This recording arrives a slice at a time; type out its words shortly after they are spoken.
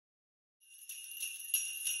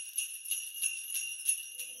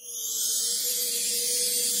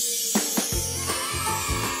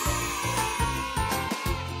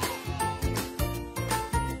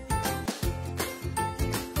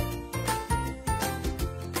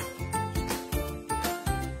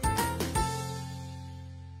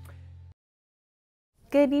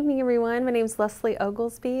Good evening, everyone. My name is Lesley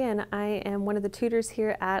Oglesby, and I am one of the tutors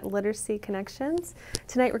here at Literacy Connections.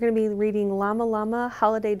 Tonight we're going to be reading Llama, Llama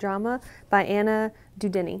Holiday Drama by Anna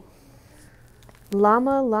Dudini.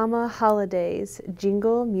 Llama, Llama Holidays,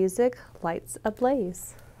 jingle, music, lights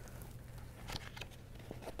ablaze.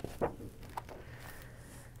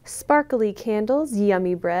 Sparkly candles,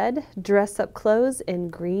 yummy bread, dress-up clothes in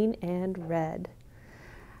green and red.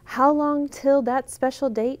 How long till that special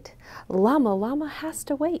date? Llama, Llama has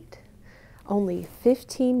to wait. Only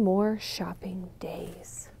 15 more shopping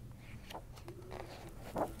days.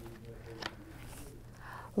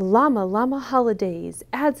 Llama, Llama holidays,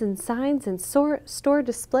 ads and signs and store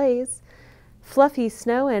displays. Fluffy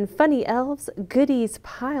snow and funny elves, goodies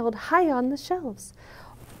piled high on the shelves.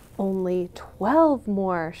 Only 12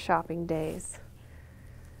 more shopping days.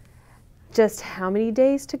 Just how many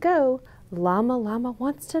days to go? Llama, Llama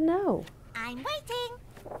wants to know. I'm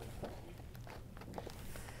waiting.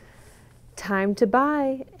 Time to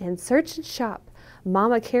buy and search and shop.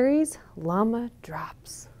 Mama carries, Llama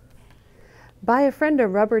drops. Buy a friend a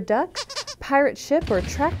rubber duck, pirate ship or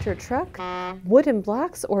tractor truck, wooden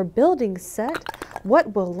blocks or building set.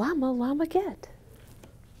 What will Llama, Llama get?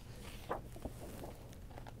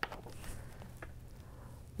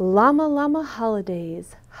 Llama, Llama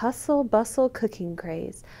holidays, hustle, bustle, cooking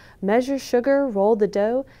craze. Measure sugar, roll the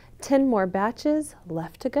dough, 10 more batches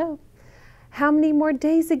left to go. How many more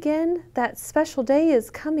days again? That special day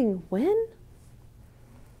is coming when?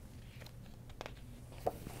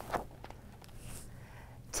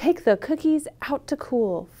 Take the cookies out to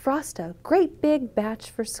cool. Frost a great big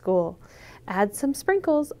batch for school. Add some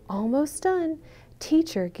sprinkles, almost done.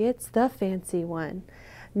 Teacher gets the fancy one.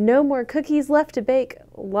 No more cookies left to bake.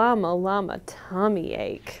 Llama, Llama tummy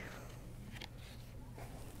ache.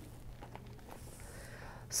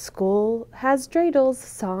 School has dreidels,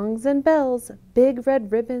 songs and bells, big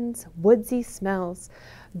red ribbons, woodsy smells.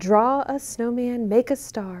 Draw a snowman, make a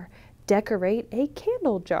star, decorate a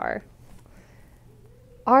candle jar.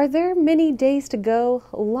 Are there many days to go?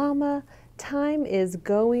 Llama, time is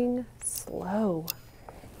going slow.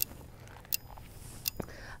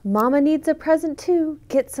 Mama needs a present too.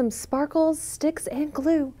 Get some sparkles, sticks, and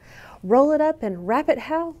glue. Roll it up and wrap it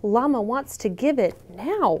how? Llama wants to give it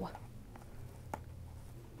now.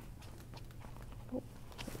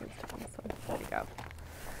 There we go.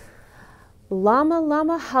 Llama,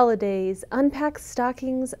 Llama holidays, unpack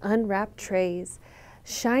stockings, unwrap trays.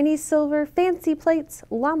 Shiny silver, fancy plates.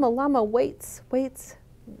 Llama, Llama waits, waits,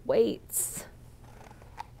 waits.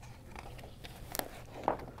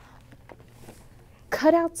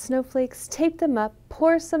 Cut out snowflakes, tape them up,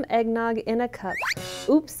 pour some eggnog in a cup.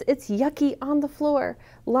 Oops, it's yucky on the floor.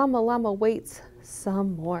 Llama, Llama waits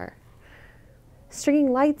some more.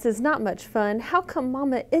 Stringing lights is not much fun. How come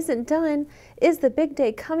Mama isn't done? Is the big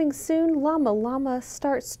day coming soon? Llama, Llama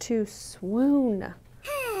starts to swoon.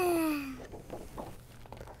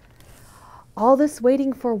 All this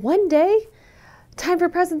waiting for one day? Time for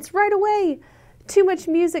presents right away. Too much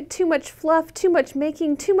music, too much fluff, too much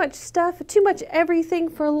making, too much stuff, too much everything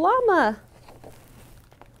for Llama.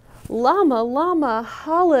 Llama, Llama,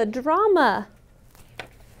 holla drama.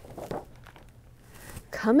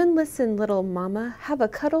 Come and listen, little mama, have a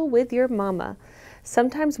cuddle with your mama.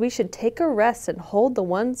 Sometimes we should take a rest and hold the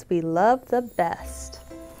ones we love the best.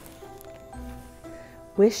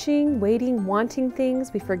 Wishing, waiting, wanting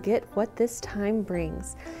things, we forget what this time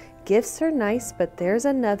brings. Gifts are nice, but there's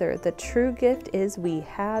another. The true gift is we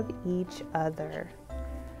have each other.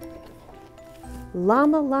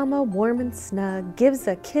 Llama, Llama, warm and snug, gives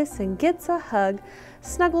a kiss and gets a hug,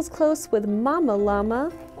 snuggles close with Mama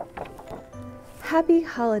Llama. Happy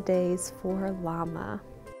holidays for Llama.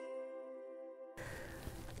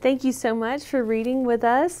 Thank you so much for reading with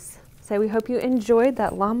us. So we hope you enjoyed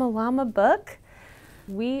that Llama, Llama book.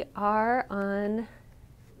 We are on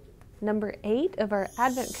number 8 of our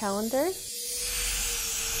Advent calendar.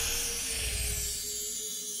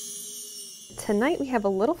 Tonight we have a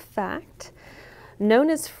little fact. Known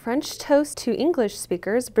as French toast to English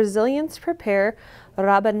speakers, Brazilians prepare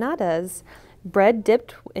rabanadas, bread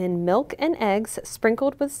dipped in milk and eggs,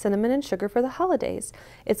 sprinkled with cinnamon and sugar for the holidays.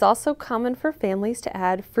 It's also common for families to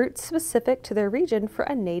add fruit specific to their region for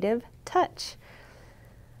a native touch.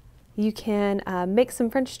 You can make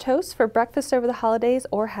some French toast for breakfast over the holidays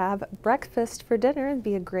or have breakfast for dinner and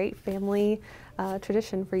be a great family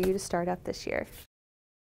tradition for you to start up this year.